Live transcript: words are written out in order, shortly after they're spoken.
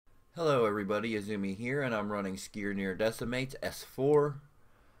Hello everybody, Izumi here, and I'm running Skirnir Decimates S4.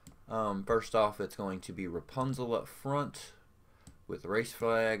 First off, it's going to be Rapunzel up front with a race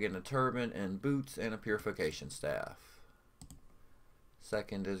flag and a turban and boots and a purification staff.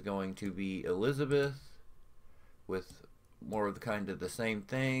 Second is going to be Elizabeth with more of the same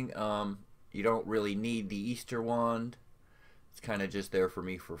thing. You don't really need the Easter wand. It's kind of just there for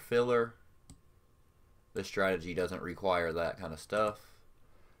me for filler. The strategy doesn't require that kind of stuff.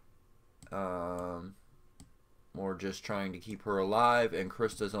 More just trying to keep her alive, and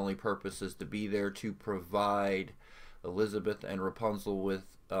Krista's only purpose is to be there to provide Elizabeth and Rapunzel with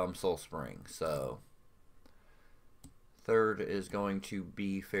Soul Spring. So third is going to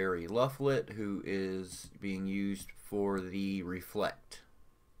be Fairy Lufflet, who is being used for the Reflect.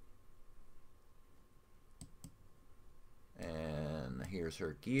 And here's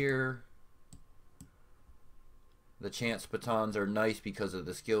her gear. The chance batons are nice because of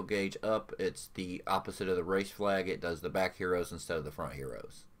the skill gauge up. It's the opposite of the race flag. It does the back heroes instead of the front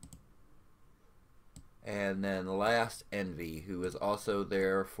heroes. And then last, Envy, who is also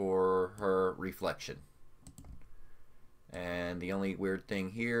there for her reflection. And the only weird thing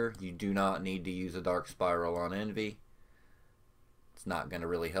here, you do not need to use a Dark Spiral on Envy. It's not going to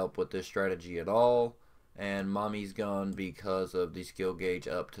really help with this strategy at all. And Mommy's gone because of the skill gauge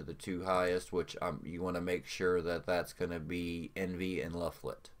up to the two highest, which you want to make sure that that's going to be Envy and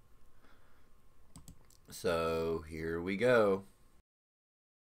Lufflet. So here we go.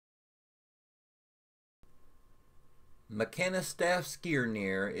 Mechanistaff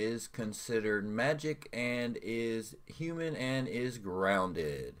Skirnir is considered magic and is human and is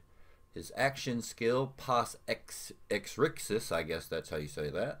grounded. His action skill, Pas Exrixis, I guess that's how you say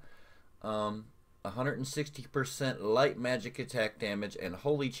that. 160% light magic attack damage and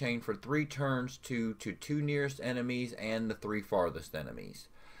holy chain for 3 turns to 2 nearest enemies and the 3 farthest enemies.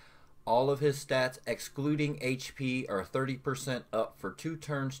 All of his stats excluding HP are 30% up for 2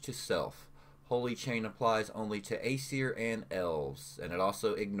 turns to self. Holy chain applies only to Aesir and elves, and it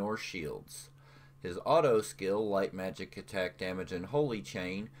also ignores shields. His auto skill, light magic attack damage and holy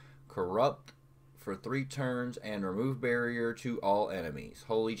chain, corrupt for 3 turns and remove barrier to all enemies.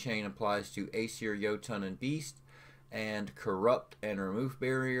 Holy chain applies to Aesir, Jotun, and Beast, and corrupt and remove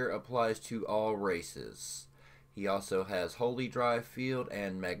barrier applies to all races. He also has Holy Drive field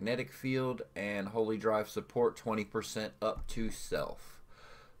and Magnetic field, and Holy Drive support 20% up to self.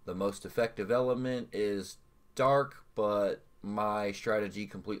 The most effective element is dark, but my strategy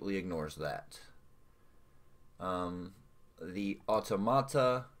completely ignores that. The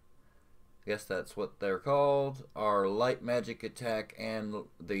automata, I guess that's what they're called, are light magic attack, and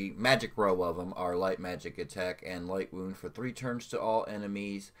the magic row of them are light magic attack and light wound for 3 turns to all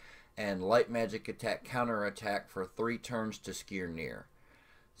enemies, and light magic attack counter attack for 3 turns to Skirnir.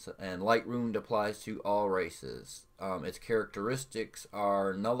 So, and light wound applies to all races. Its characteristics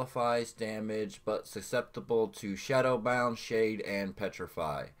are nullifies damage but susceptible to shadowbound, shade, and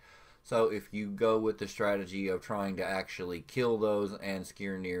petrify. So if you go with the strategy of trying to actually kill those and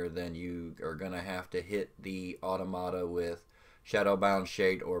Skirnir, then you are going to have to hit the automata with Shadowbound,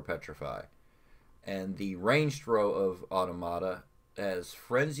 Shade, or Petrify. And the ranged row of automata has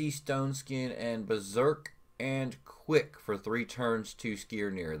Frenzy, Stone Skin, and Berserk and Quick for 3 turns to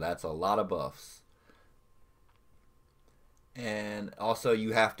Skirnir. That's a lot of buffs. And also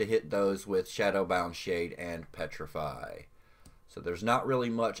you have to hit those with Shadowbound, Shade, and Petrify. So there's not really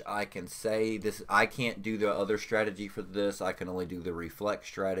much I can say. I can't do the other strategy for this. I can only do the reflect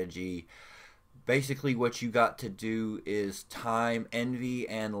strategy. Basically what you got to do is time Envy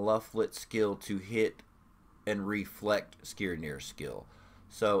and Lufflet skill to hit and reflect Skirnir's skill.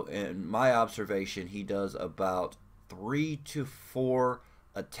 So in my observation, he does about 3 to 4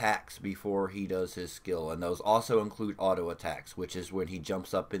 attacks before he does his skill, and those also include auto attacks, which is when he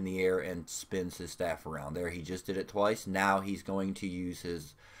jumps up in the air and spins his staff around. There, he just did it twice. Now he's going to use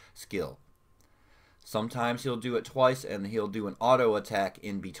his skill. Sometimes he'll do it twice and he'll do an auto attack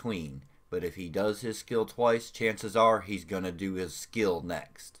in between, but if he does his skill twice, chances are he's going to do his skill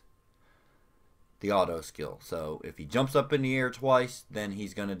next, the auto skill. So if he jumps up in the air twice, then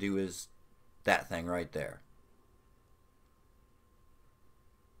he's going to do that thing right there.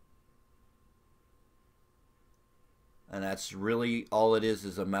 And that's really all it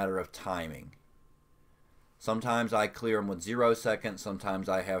is a matter of timing. Sometimes I clear them with 0 seconds, sometimes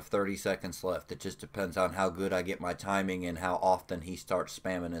I have 30 seconds left. It just depends on how good I get my timing and how often he starts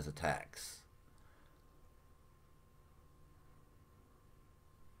spamming his attacks.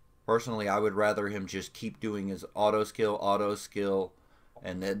 Personally, I would rather him just keep doing his auto skill,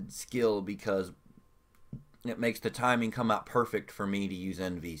 and then skill, because it makes the timing come out perfect for me to use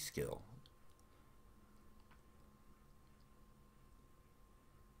Envy's skill.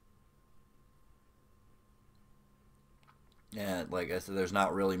 And like I said, there's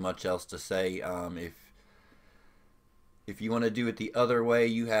not really much else to say. If you want to do it the other way,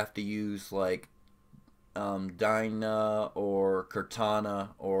 you have to use like Dinah or Cortana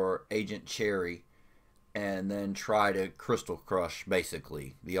or Agent Cherry, and then try to Crystal Crush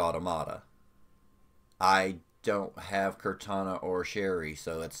basically the Automata. I don't have Cortana or Sherry,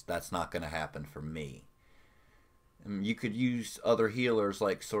 so that's not going to happen for me. You could use other healers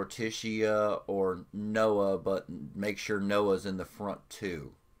like Sorticia or Noah, but make sure Noah's in the front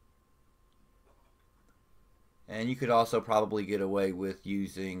too. And you could also probably get away with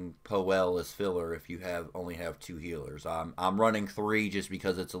using Poel as filler if you only have 2 healers. I'm running 3 just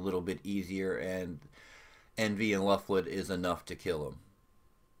because it's a little bit easier, and Envy and Luftwood is enough to kill him.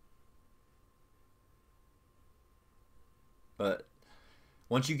 But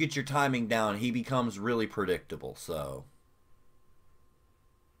once you get your timing down, he becomes really predictable, so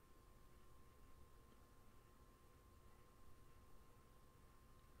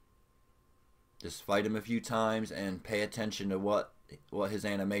just fight him a few times and pay attention to what his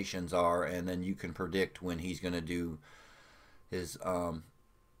animations are, and then you can predict when he's going to do his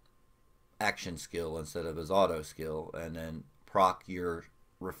action skill instead of his auto skill, and then proc your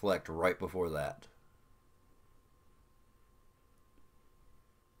reflect right before that.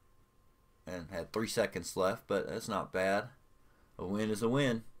 And had 3 seconds left, but that's not bad. A win is a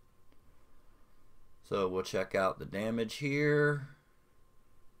win. So we'll check out the damage here.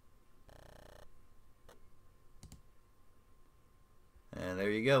 And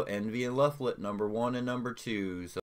there you go, Envy and Luftlet, number 1 and number 2. So